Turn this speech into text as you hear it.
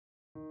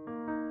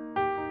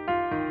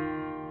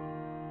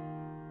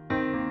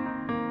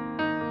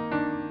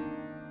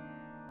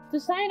To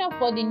sign up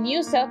for the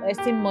new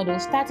self-esteem model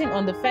starting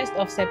on the 1st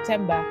of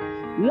September,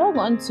 log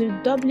on to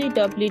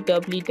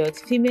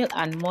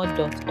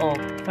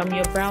www.femaleandmore.org from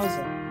your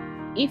browser.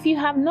 If you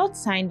have not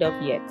signed up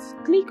yet,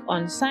 click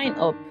on Sign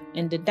Up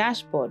in the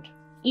dashboard.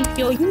 If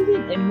you're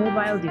using a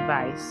mobile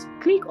device,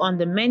 click on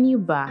the menu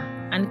bar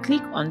and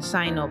click on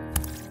Sign Up.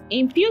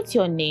 Input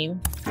your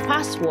name,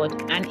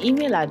 password, and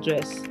email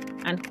address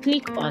and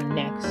click on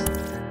Next.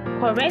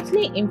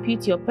 Correctly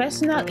input your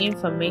personal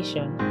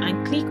information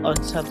and click on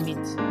Submit.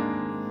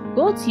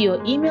 Go to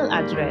your email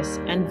address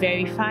and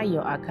verify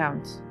your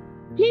account.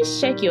 Please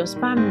check your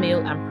spam mail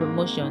and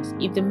promotions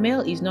if the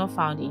mail is not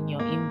found in your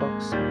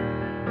inbox.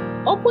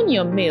 Open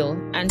your mail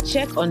and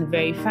check on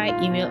Verify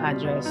email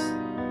address.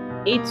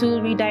 It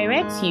will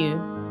redirect you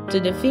to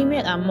the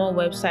Femaleandmore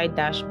website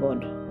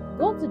dashboard.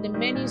 Go to the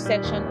menu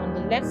section on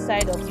the left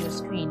side of your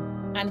screen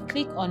and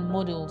click on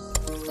Models.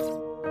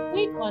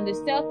 Click on the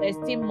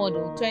Self-Esteem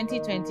Model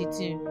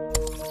 2022.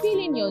 Fill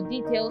in your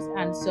details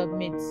and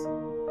submit.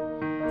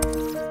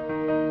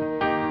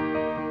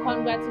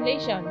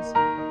 Congratulations!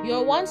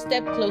 You're one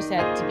step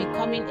closer to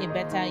becoming a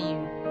better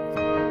you.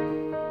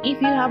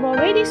 If you have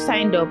already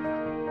signed up,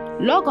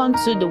 log on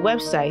to the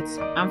website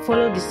and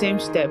follow the same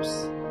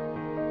steps.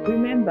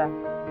 Remember,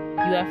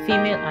 you are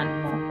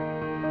Femaleandmore.